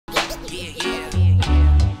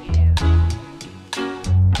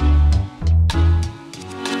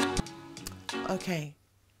Okay,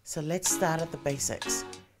 so let's start at the basics.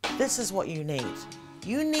 This is what you need.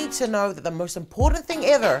 You need to know that the most important thing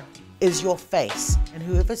ever is your face. And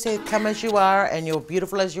whoever said come as you are and you're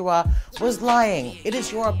beautiful as you are was lying. It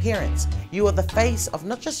is your appearance. You are the face of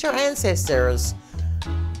not just your ancestors,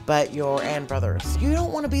 but your brothers. You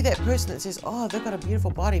don't want to be that person that says, oh, they've got a beautiful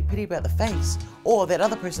body, pity about the face. Or that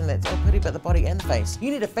other person that's, oh, pity about the body and the face. You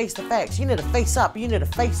need to face the facts. You need to face up. You need to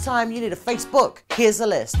FaceTime. You need a Facebook. Here's the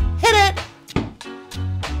list. Hit it!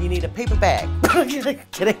 You need a paper bag.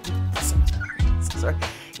 Kidding. Sorry.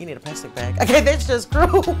 You need a plastic bag. Okay, that's just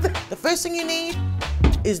cruel. The first thing you need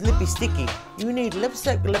is lippy sticky. You need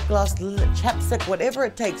lipstick, lip gloss, chapstick, whatever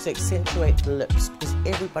it takes to accentuate the lips, because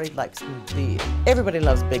everybody likes big. Everybody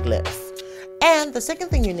loves big lips. And the second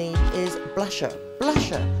thing you need is blusher.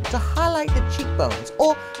 Blusher to highlight the cheekbones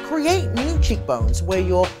or create new cheekbones where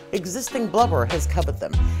your existing blubber has covered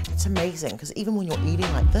them. It's amazing because even when you're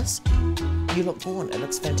eating like this, you look born. It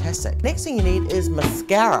looks fantastic. Next thing you need is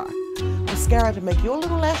mascara. Mascara to make your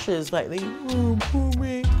little lashes like they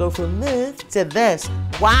go from this to this.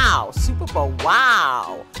 Wow, Super Bowl,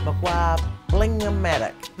 wow. Magua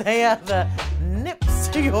bling-o-matic. They are the nips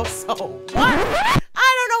to your soul. What?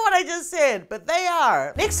 I don't know what I just said, but they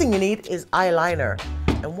are. Next thing you need is eyeliner.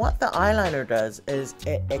 And what the eyeliner does is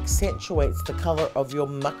it accentuates the color of your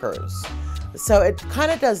muckers. So it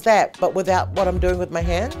kind of does that, but without what I'm doing with my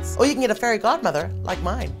hands. Or you can get a fairy godmother like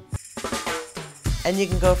mine. And you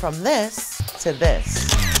can go from this to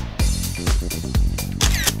this.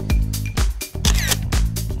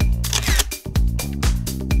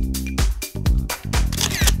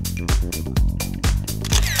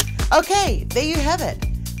 Okay, there you have it.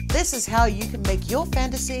 This is how you can make your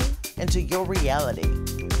fantasy into your reality.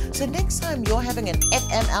 So next time you're having an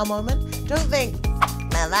FML moment, don't think,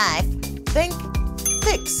 my life. Think,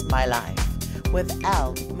 fix my life with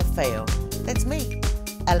Elle. That's me,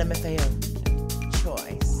 Elle.